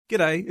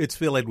G'day, it's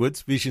Phil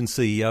Edwards, Vision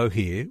CEO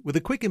here, with a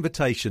quick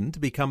invitation to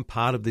become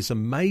part of this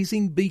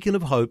amazing beacon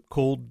of hope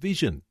called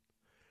Vision.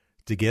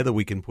 Together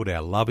we can put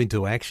our love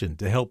into action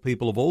to help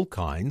people of all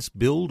kinds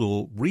build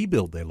or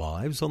rebuild their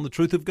lives on the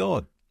truth of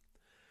God.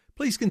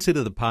 Please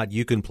consider the part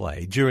you can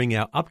play during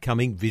our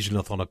upcoming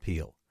Visionathon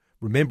appeal,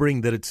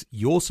 remembering that it's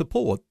your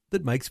support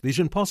that makes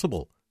Vision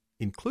possible,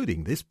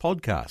 including this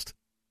podcast.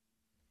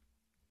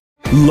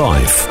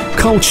 Life,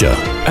 culture,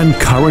 and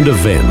current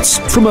events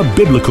from a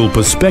biblical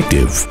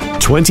perspective.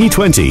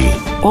 2020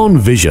 on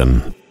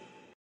Vision.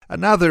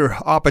 Another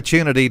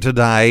opportunity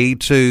today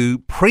to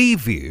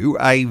preview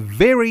a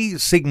very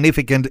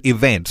significant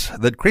event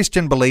that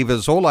Christian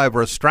believers all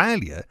over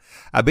Australia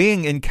are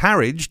being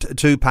encouraged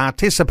to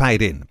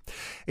participate in.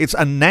 It's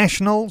a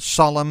National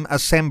Solemn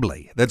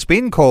Assembly that's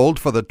been called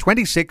for the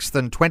 26th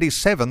and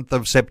 27th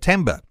of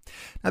September.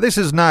 Now, this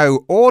is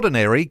no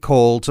ordinary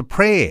call to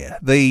prayer.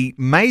 The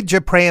major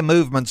prayer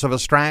movements of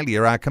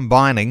Australia are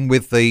combining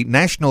with the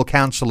National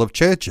Council of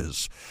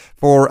Churches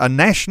for a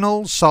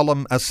National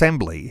Solemn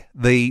Assembly.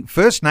 The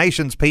First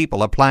Nations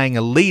people are playing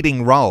a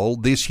leading role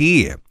this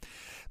year.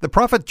 The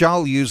prophet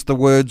Joel used the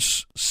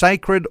words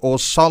sacred or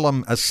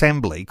solemn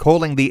assembly,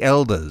 calling the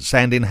elders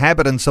and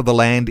inhabitants of the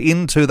land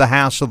into the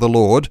house of the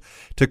Lord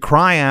to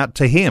cry out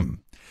to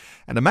him.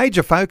 And a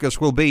major focus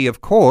will be,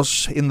 of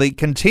course, in the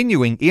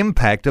continuing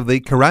impact of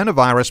the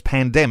coronavirus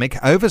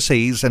pandemic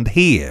overseas and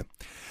here.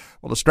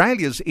 Well,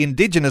 Australia's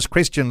Indigenous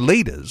Christian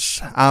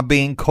leaders are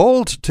being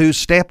called to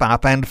step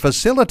up and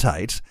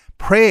facilitate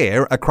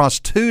prayer across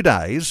 2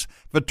 days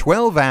for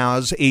 12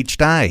 hours each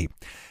day.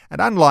 And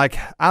unlike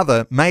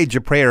other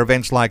major prayer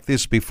events like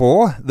this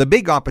before, the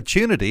big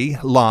opportunity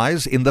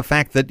lies in the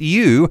fact that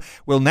you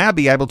will now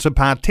be able to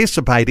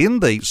participate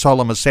in the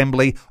Solemn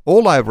Assembly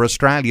all over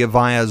Australia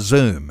via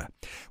Zoom.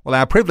 Well,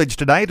 our privilege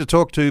today to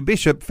talk to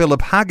Bishop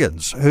Philip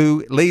Huggins,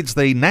 who leads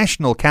the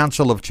National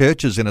Council of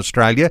Churches in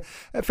Australia.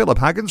 Philip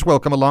Huggins,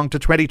 welcome along to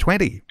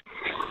 2020.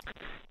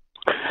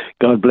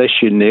 God bless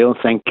you, Neil.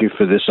 Thank you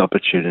for this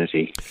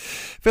opportunity.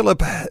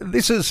 Philip,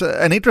 this is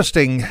an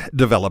interesting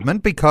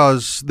development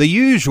because the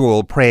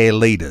usual prayer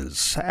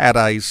leaders at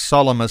a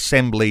solemn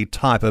assembly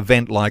type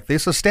event like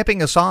this are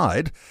stepping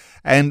aside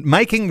and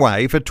making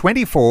way for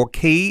 24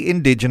 key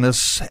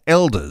Indigenous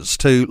elders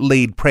to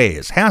lead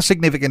prayers. How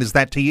significant is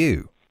that to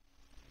you?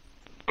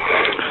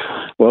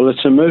 Well,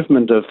 it's a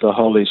movement of the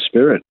Holy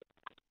Spirit,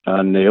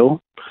 Neil.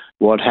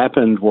 What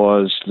happened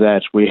was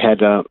that we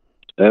had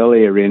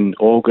earlier in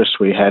August,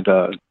 we had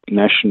a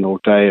National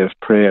Day of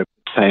Prayer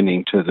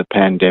pertaining to the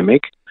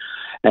pandemic,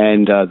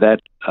 and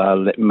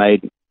that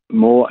made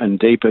more and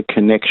deeper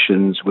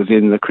connections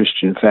within the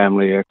Christian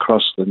family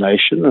across the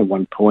nation. At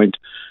one point,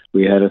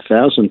 we had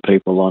 1,000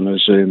 people on a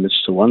Zoom.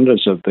 It's the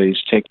wonders of these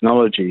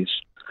technologies,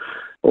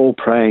 all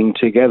praying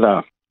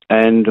together.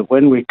 And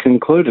when we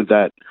concluded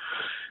that,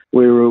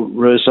 we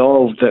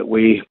resolved that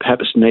we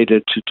perhaps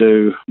needed to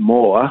do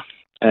more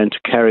and to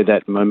carry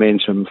that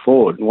momentum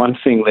forward. One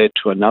thing led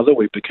to another.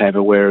 We became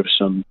aware of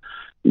some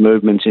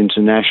movements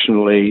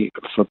internationally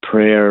for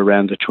prayer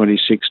around the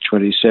 26th,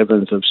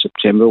 27th of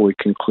September. We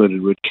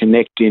concluded we'd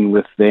connect in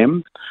with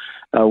them.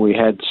 We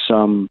had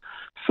some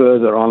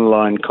further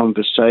online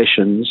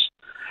conversations,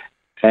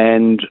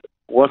 and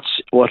what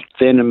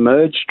then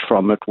emerged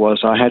from it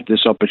was I had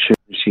this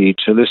opportunity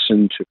to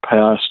listen to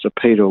Pastor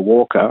Peter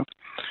Walker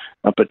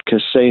up at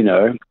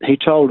Casino. He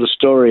told a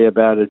story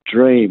about a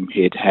dream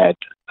he'd had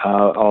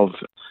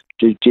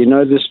do you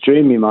know this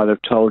dream? He might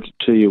have told it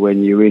to you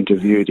when you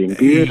interviewed him.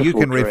 Beautiful. You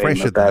can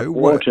refresh it though.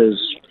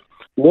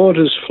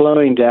 Waters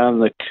flowing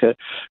down the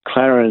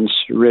Clarence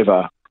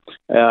River,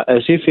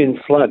 as if in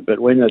flood.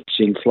 But when it's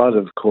in flood,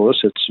 of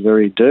course, it's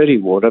very dirty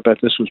water. But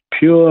this was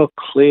pure,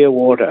 clear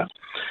water,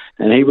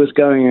 and he was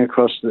going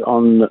across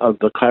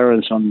the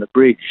Clarence on the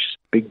bridge,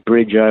 big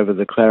bridge over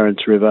the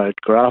Clarence River at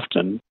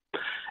Grafton.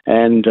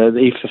 And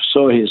he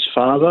saw his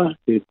father,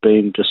 who'd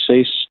been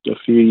deceased a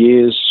few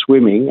years,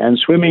 swimming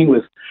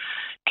with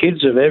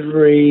kids of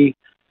every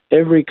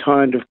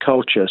kind of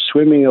culture,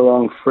 swimming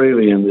along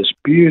freely in this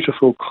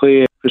beautiful,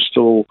 clear,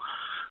 crystal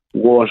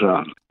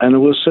water. And it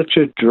was such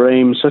a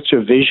dream, such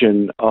a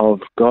vision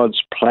of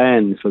God's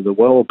plan for the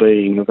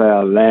well-being of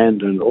our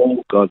land and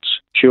all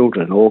God's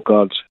children, all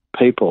God's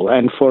people,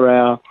 and for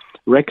our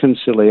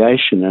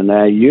reconciliation and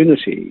our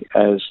unity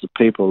as the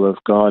people of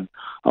God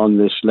on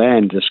this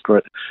land, this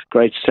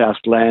great south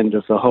land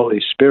of the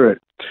Holy Spirit.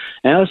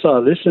 And as I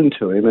listened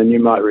to him, and you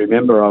might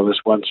remember I was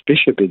once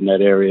bishop in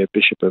that area,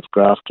 Bishop of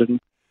Grafton,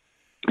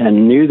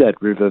 and knew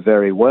that river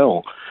very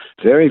well,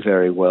 very,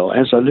 very well.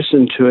 As I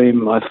listened to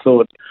him, I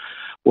thought,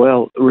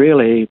 well,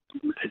 really,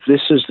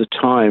 this is the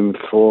time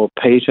for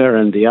Peter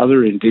and the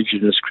other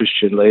Indigenous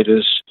Christian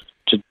leaders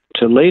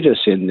to lead us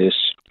in this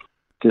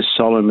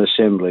solemn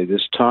assembly,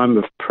 this time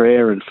of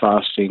prayer and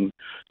fasting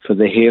for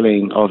the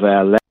healing of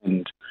our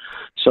land.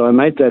 So I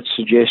made that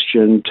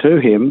suggestion to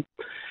him,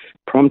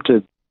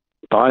 prompted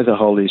by the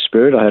Holy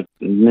Spirit. I had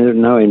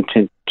no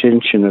intent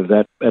attention of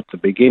that at the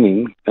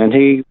beginning, and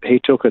he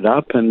took it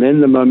up, and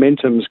then the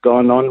momentum's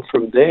gone on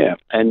from there.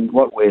 And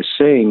what we're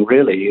seeing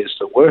really is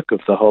the work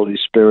of the Holy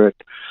Spirit,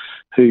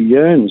 who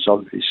yearns,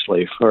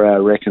 obviously, for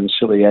our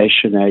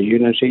reconciliation, our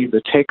unity.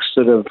 The texts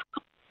that have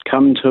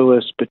come to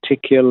us,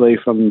 particularly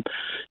from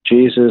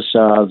Jesus,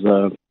 are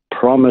the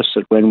promise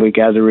that when we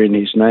gather in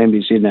his name,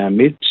 he's in our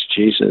midst,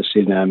 Jesus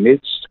in our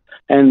midst.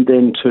 And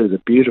then, too,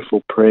 the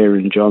beautiful prayer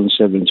in John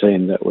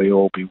 17 that we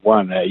all be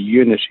one, our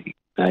unity.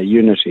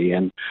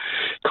 And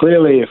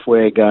clearly, if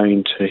we're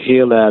going to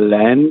heal our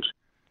land,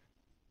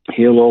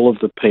 heal all of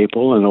the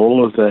people and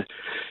all of the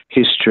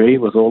history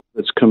with all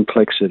its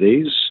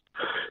complexities,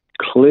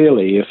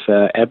 clearly, if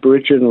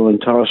Aboriginal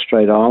and Torres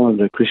Strait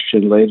Islander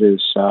Christian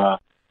leaders are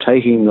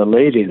taking the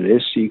lead in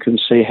this, you can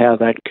see how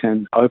that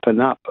can open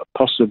up a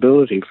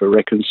possibility for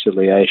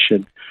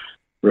reconciliation,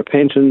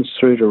 repentance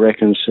through to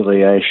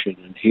reconciliation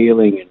and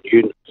healing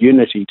and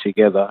unity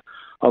together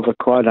of a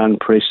quite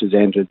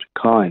unprecedented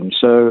kind.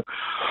 So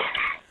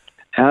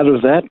out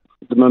of that,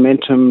 the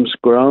momentum's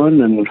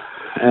grown,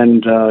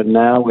 and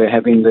now we're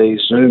having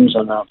these Zooms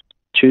on a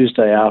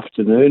Tuesday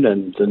afternoon,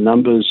 and the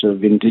numbers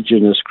of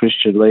Indigenous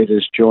Christian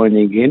leaders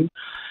joining in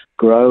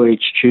grow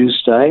each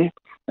Tuesday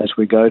as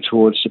we go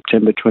towards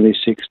September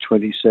 26,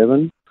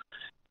 27.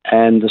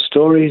 And the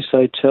stories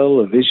they tell,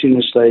 the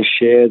visions they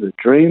share, the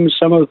dreams,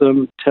 some of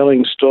them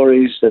telling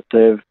stories that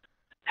they've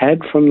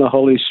had from the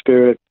Holy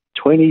Spirit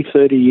 20,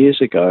 30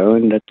 years ago,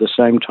 and at the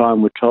same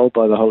time were told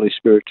by the Holy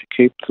Spirit to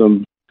keep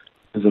them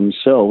to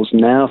themselves,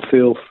 now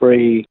feel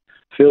free,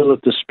 feel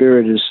that the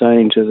Spirit is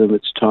saying to them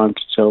it's time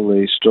to tell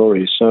these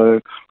stories.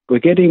 So we're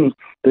getting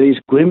these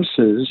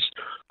glimpses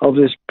of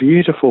this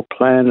beautiful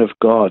plan of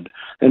God,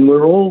 and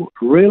we're all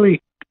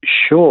really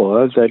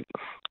sure that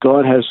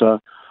God has a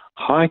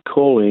high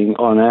calling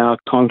on our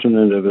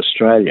continent of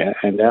Australia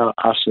and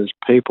us as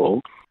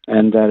people,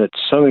 and that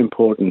it's so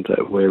important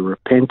that we're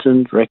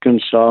repentant,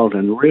 reconciled,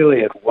 and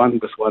really at one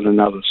with one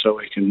another so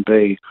we can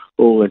be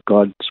all that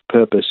God's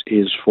purpose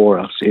is for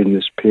us in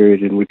this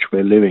period in which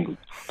we're living.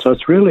 So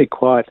it's really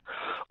quite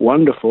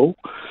wonderful.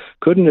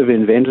 Couldn't have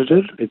invented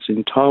it. It's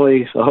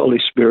entirely the Holy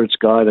Spirit's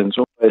guidance,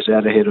 always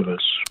out ahead of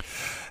us.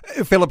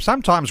 Philip,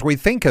 sometimes we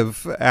think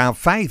of our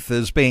faith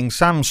as being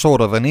some sort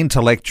of an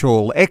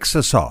intellectual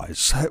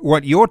exercise.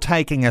 What you're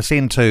taking us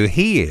into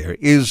here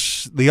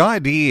is the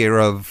idea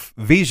of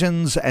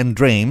visions and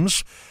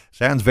dreams.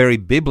 Sounds very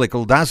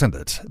biblical, doesn't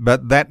it?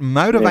 But that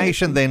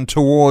motivation then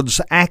towards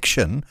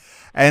action,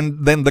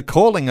 and then the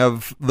calling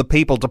of the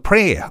people to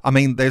prayer. I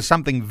mean, there's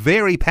something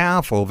very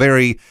powerful,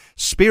 very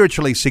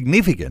spiritually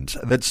significant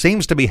that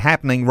seems to be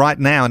happening right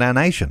now in our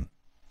nation.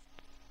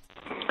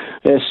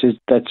 Yes,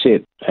 that's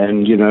it.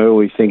 And,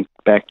 we think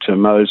back to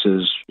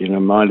Moses,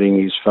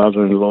 minding his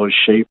father-in-law's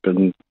sheep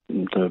and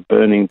the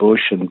burning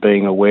bush and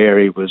being aware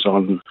he was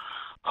on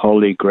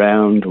holy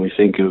ground. We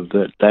think of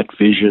that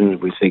vision.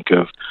 We think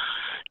of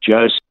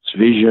Joseph's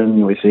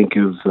vision. We think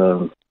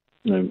of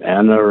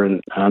Anna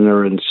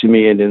and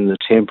Simeon in the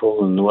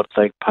temple and what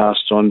they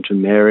passed on to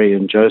Mary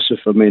and Joseph.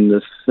 I mean,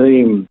 the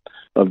theme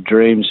of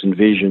dreams and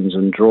visions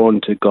and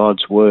drawn to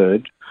God's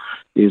word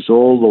is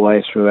all the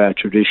way through our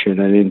tradition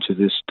and into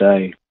this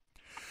day.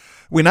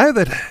 We know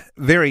that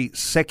very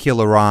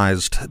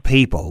secularized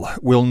people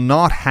will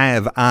not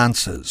have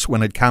answers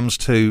when it comes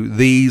to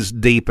these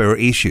deeper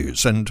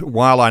issues. And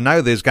while I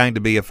know there's going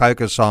to be a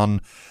focus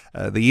on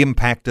the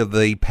impact of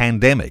the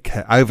pandemic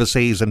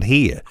overseas and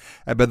here,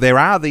 but there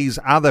are these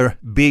other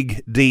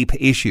big, deep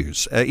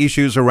issues,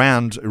 issues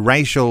around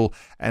racial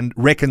and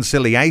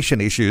reconciliation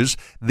issues.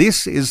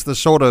 This is the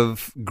sort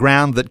of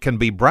ground that can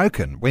be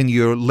broken when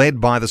you're led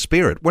by the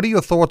Spirit. What are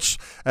your thoughts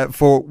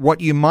for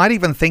what you might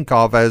even think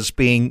of as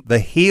being the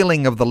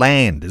healing of the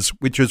land,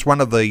 which is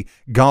one of the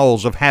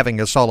goals of having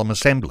a solemn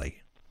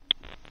assembly?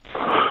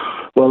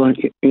 Well,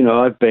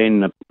 I've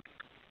been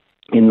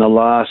in the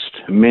last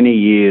many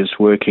years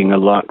working a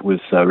lot with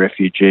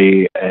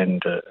refugee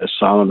and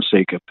asylum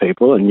seeker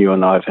people, and you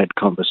and I have had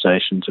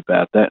conversations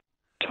about that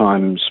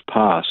times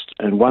past.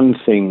 And one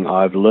thing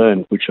I've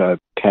learned, which I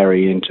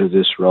carry into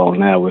this role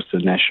now with the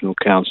National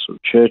Council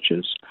of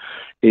Churches,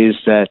 is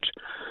that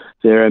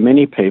there are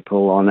many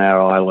people on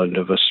our island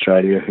of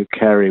Australia who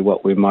carry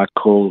what we might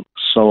call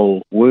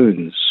soul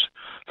wounds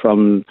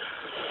from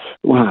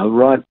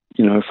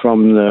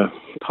the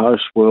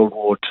post-World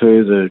War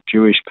II, the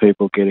Jewish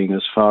people getting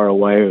as far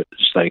away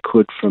as they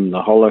could from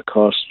the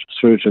Holocaust,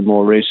 through to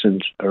more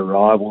recent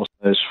arrivals,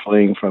 those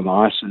fleeing from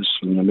ISIS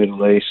from the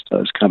Middle East,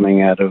 those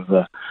coming out of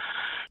the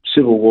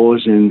civil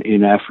wars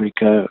in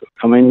Africa.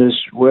 I mean,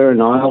 we're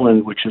an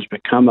island which has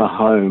become a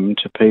home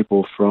to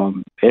people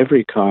from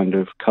every kind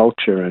of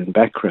culture and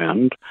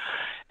background.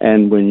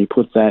 And when you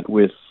put that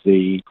with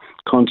the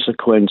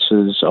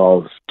consequences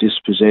of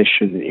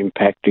dispossession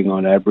impacting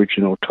on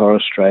Aboriginal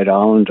Torres Strait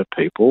Islander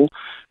people,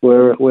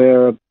 we're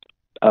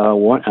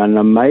an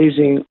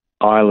amazing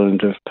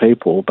island of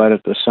people, but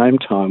at the same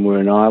time we're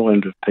an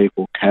island of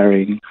people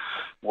carrying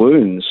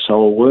wounds,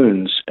 soul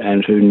wounds,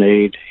 and who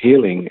need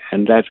healing.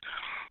 And that's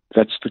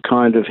the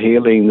kind of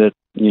healing that,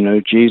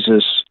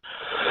 Jesus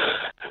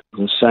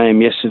the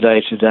same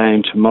yesterday, today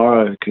and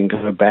tomorrow can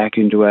go back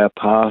into our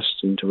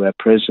past, into our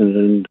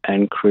present,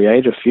 and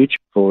create a future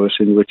for us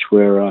in which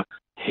we're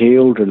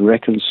healed and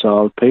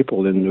reconciled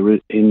people in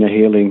the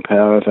healing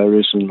power of our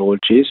risen Lord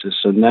Jesus.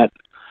 And that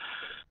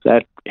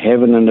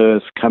heaven and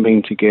earth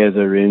coming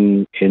together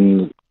in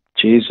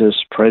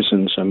Jesus'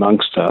 presence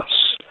amongst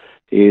us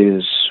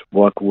is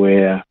what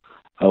we're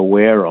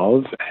aware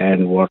of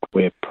and what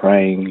we're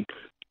praying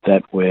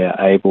that we're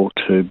able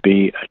to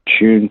be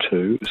attuned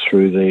to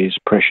through these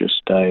precious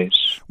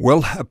days.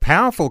 Well, a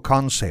powerful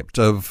concept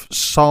of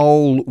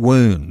soul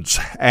wounds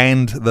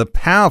and the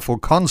powerful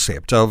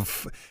concept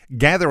of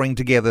gathering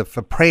together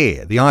for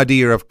prayer, the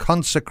idea of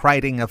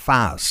consecrating a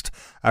fast,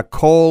 a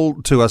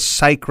call to a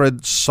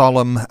sacred,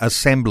 solemn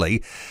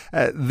assembly.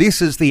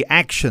 This is the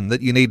action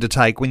that you need to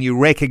take when you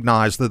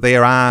recognise that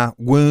there are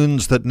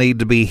wounds that need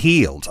to be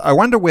healed. I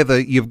wonder whether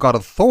you've got a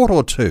thought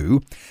or two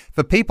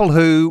for people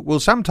who will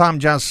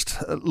sometimes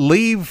just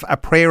leave a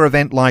prayer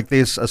event like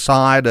this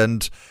aside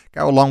and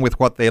go along with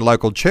what their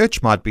local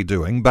church might be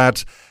doing,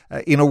 but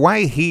in a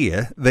way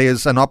here,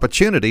 there's an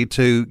opportunity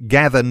to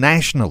gather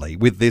nationally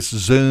with this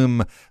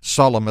Zoom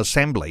solemn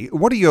assembly.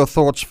 What are your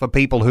thoughts for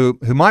people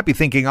who might be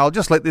thinking, I'll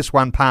just let this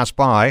one pass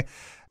by?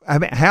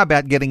 How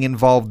about getting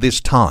involved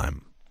this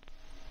time?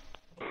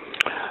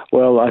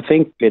 Well, I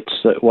think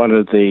it's one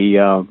of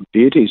the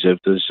beauties of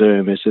the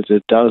Zoom is that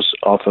it does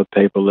offer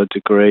people a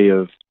degree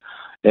of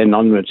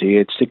anonymity.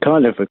 It's the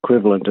kind of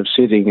equivalent of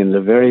sitting in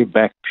the very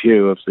back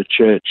pew of the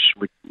church,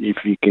 which, if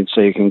you can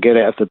see, you can get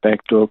out the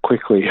back door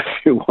quickly if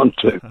you want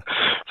to.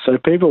 So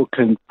people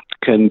can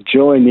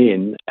join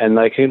in and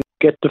they can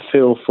get the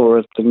feel for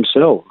it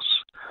themselves.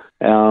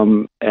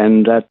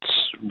 And that's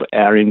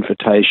our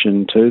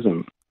invitation to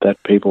them, that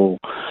people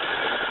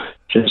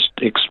just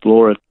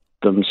explore it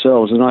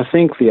themselves. And I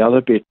think the other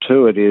bit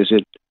to it is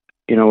as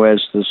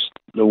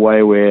the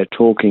way we're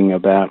talking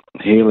about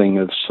healing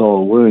of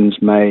soul wounds,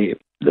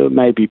 there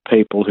may be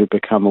people who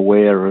become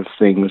aware of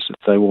things that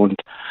they want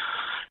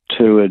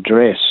to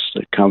address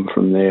that come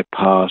from their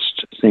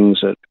past, things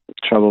that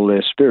trouble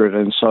their spirit.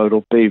 And so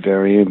it'll be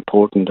very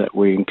important that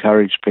we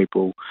encourage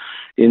people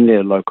in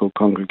their local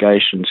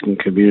congregations and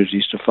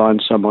communities to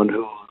find someone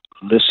who will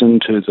listen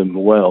to them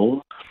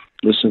well,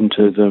 listen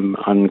to them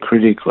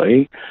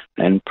uncritically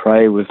and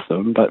pray with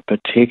them, but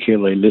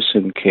particularly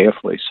listen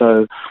carefully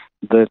so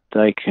that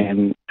they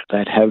can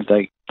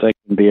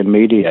be a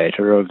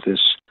mediator of this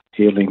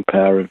healing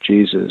power of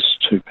Jesus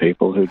to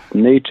people who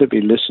need to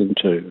be listened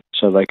to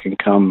so they can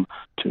come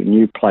to a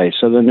new place.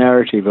 So the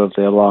narrative of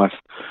their life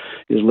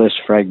is less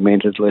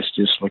fragmented, less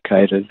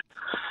dislocated,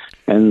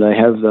 and they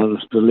have the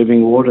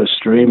living water,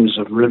 streams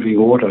of living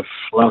water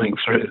flowing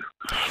through.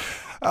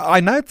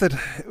 I note that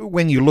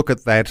when you look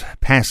at that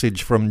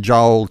passage from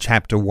Joel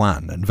chapter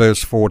 1 and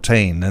verse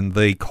 14 and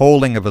the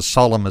calling of a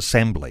solemn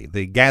assembly,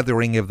 the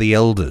gathering of the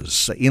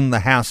elders in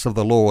the house of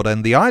the Lord,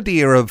 and the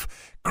idea of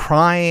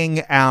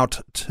crying out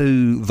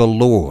to the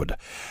Lord,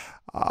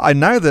 I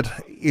know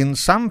that in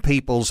some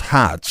people's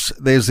hearts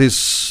there's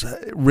this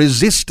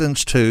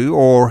resistance to,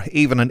 or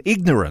even an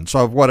ignorance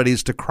of what it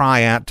is to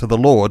cry out to the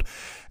Lord.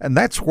 And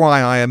that's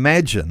why I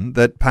imagine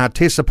that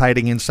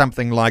participating in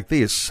something like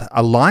this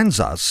aligns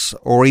us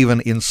or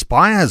even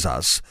inspires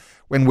us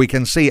when we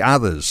can see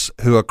others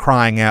who are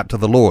crying out to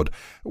the Lord.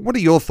 What are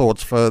your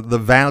thoughts for the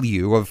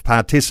value of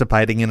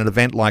participating in an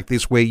event like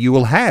this where you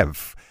will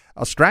have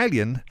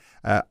Australian,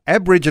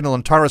 Aboriginal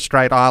and Torres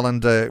Strait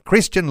Islander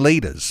Christian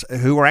leaders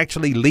who are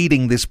actually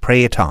leading this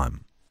prayer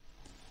time?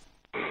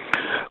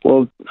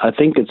 Well, I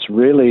think it's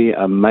really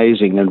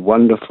amazing and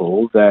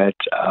wonderful that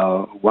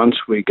once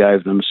we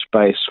gave them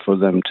space for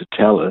them to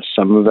tell us,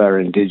 some of our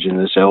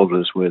Indigenous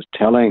elders were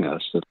telling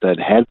us that they'd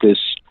had this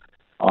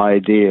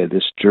idea,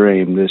 this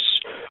dream, this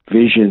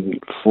vision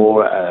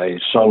for a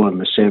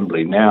solemn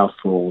assembly now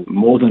for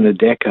more than a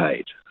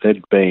decade.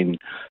 They'd been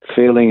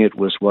feeling it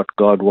was what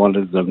God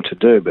wanted them to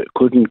do, but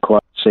couldn't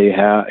quite see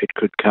how it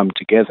could come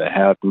together,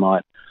 how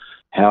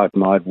it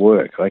might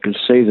work. They could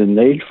see the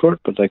need for it,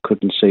 but they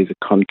couldn't see the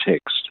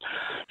context.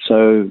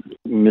 So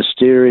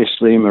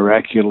mysteriously,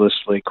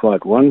 miraculously,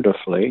 quite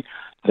wonderfully,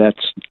 that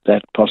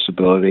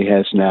possibility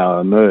has now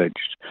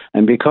emerged.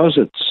 And because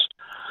it's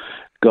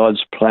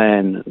God's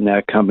plan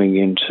now coming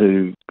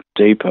into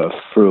deeper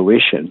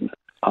fruition,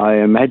 I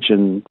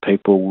imagine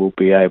people will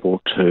be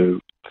able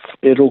to,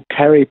 it'll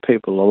carry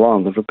people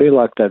along. It'll be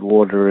like that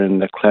water in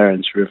the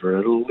Clarence River.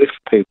 It'll lift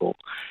people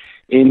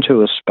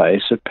into a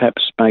space that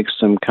perhaps makes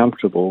them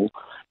comfortable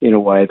in a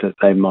way that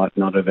they might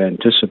not have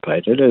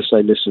anticipated as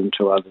they listen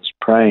to others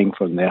praying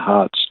from their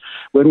hearts.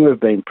 When we've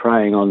been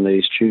praying on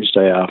these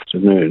Tuesday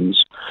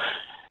afternoons,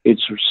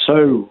 it's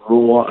so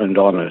raw and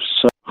honest,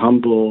 so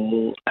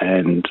humble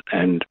and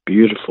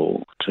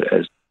beautiful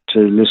to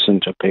listen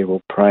to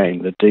people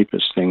praying the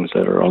deepest things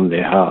that are on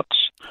their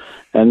hearts.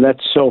 And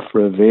that's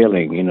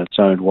self-revealing in its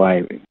own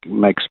way. It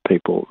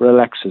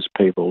relaxes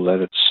people, that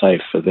it's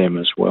safe for them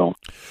as well.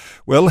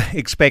 Well,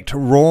 expect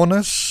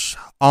rawness,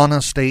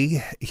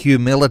 honesty,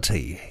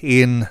 humility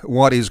in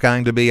what is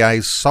going to be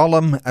a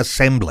solemn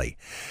assembly.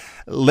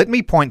 let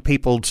me point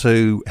people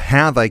to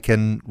how they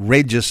can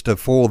register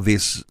for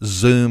this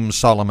Zoom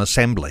Solemn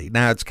Assembly.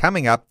 Now, it's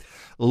coming up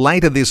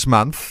later this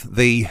month.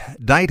 The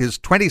date is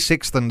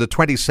 26th and the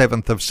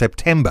 27th of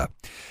September.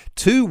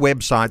 2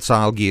 websites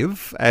I'll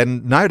give,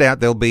 and no doubt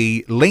there'll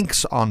be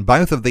links on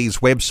both of these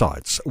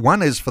websites.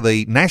 One is for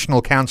the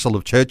National Council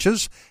of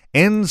Churches,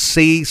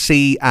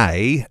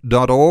 ncca.org.au.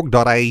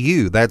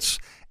 That's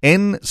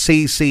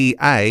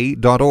ncca.org.au.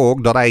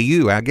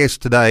 Our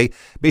guest today,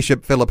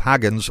 Bishop Philip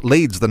Huggins,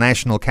 leads the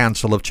National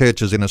Council of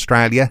Churches in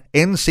Australia,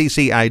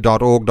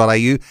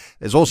 ncca.org.au.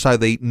 There's also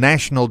the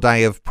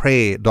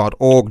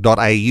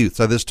nationaldayofprayer.org.au.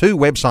 So there's 2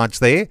 websites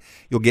there.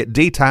 You'll get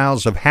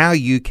details of how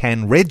you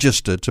can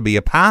register to be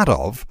a part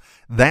of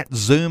that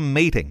Zoom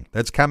meeting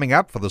that's coming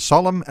up for the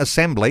Solemn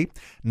Assembly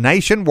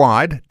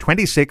nationwide,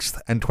 26th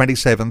and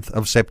 27th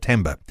of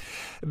September.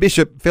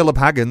 Bishop Philip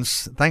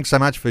Huggins, thanks so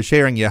much for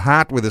sharing your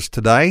heart with us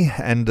today,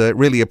 and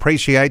really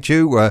appreciate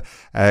you.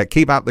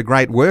 Keep up the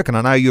great work, and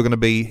I know you're going to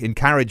be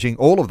encouraging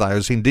all of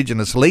those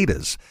Indigenous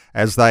leaders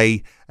as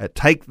they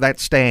take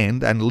that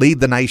stand and lead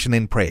the nation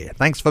in prayer.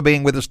 Thanks for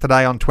being with us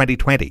today on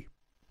 2020.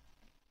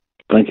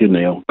 Thank you,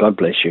 Neil. God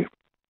bless you.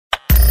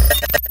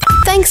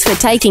 Thanks for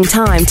taking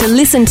time to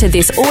listen to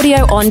this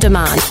audio on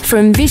demand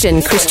from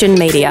Vision Christian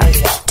Media.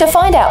 To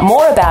find out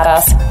more about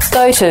us,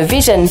 go to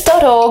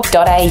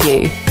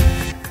vision.org.au.